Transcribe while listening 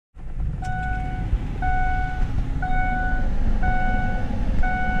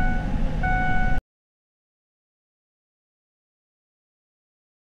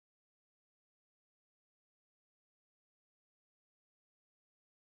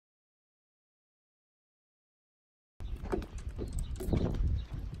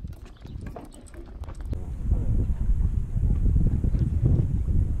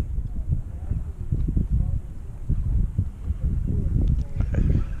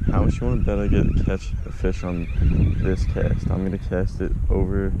How much you want to bet I get to catch a fish on this cast? I'm going to cast it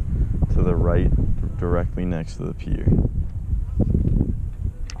over to the right, directly next to the pier.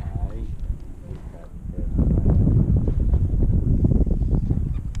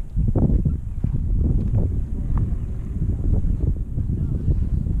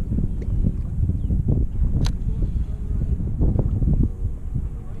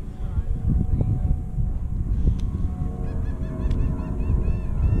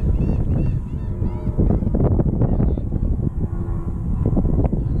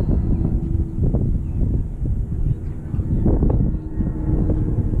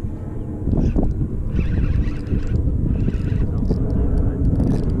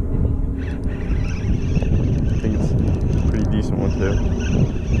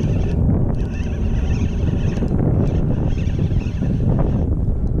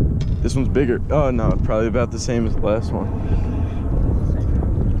 This one's bigger. Oh no, probably about the same as the last one.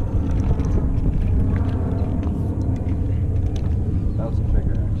 That looks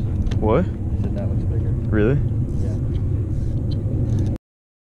bigger actually. What? I said that looks bigger. Really? Yeah.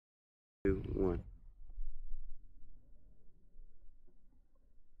 2, 1.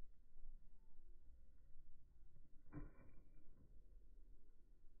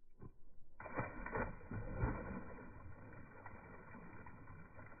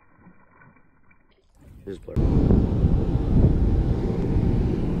 Just blur.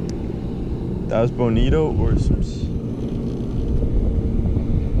 That was bonito or some...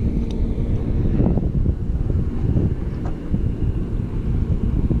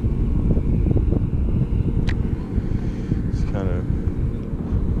 It's kind of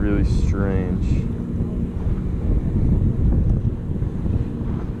really strange.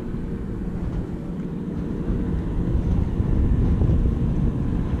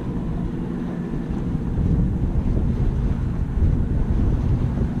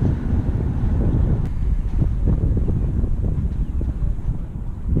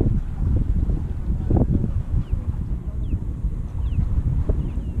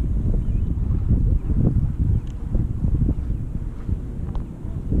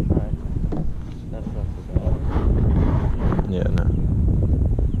 Yeah, no.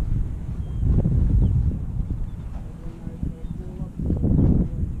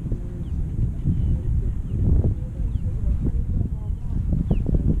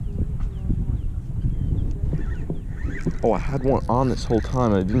 Oh, I had one on this whole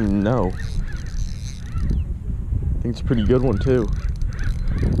time. I didn't even know. I think it's a pretty good one too.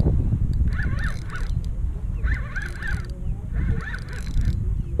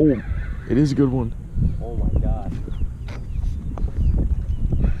 Oh, it is a good one. Oh my gosh.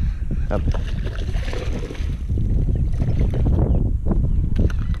 Yep.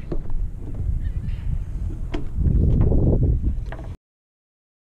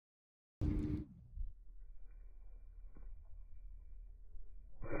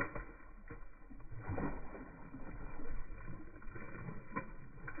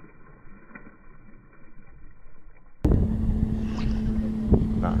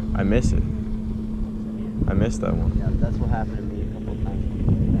 Nah, I miss it. I missed that one. Yeah, that's what happened to me a couple of times.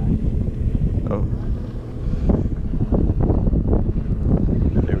 Oh.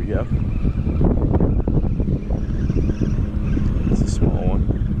 There we go. It's a small one.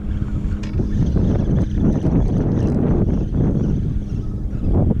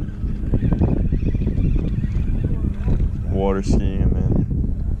 Water skiing, man.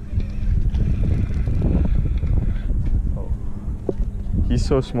 Oh. He's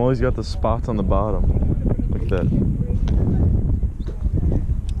so small, he's got the spots on the bottom. Look at that.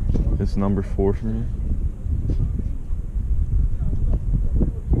 It's number 4 for me.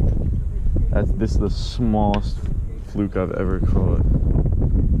 This is the smallest fluke I've ever caught.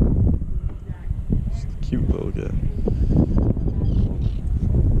 Just a cute little guy.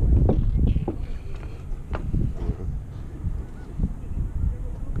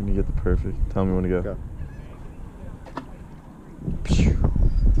 When you get the perfect, tell me when to go. Go.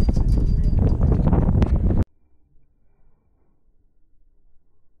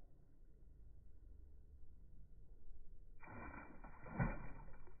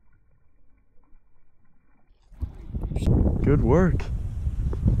 Good work.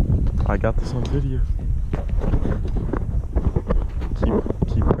 I got this on video.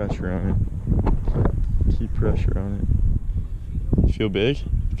 Keep pressure on it. Keep pressure on it. Feel big?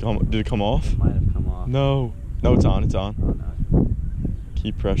 Did it come off? It might have come off. No. No, it's on. It's on. Oh, no.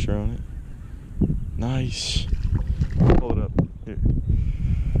 Keep pressure on it. Nice. Pull it up. Here.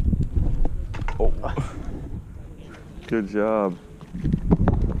 Oh. Good job.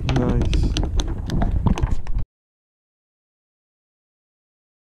 Nice.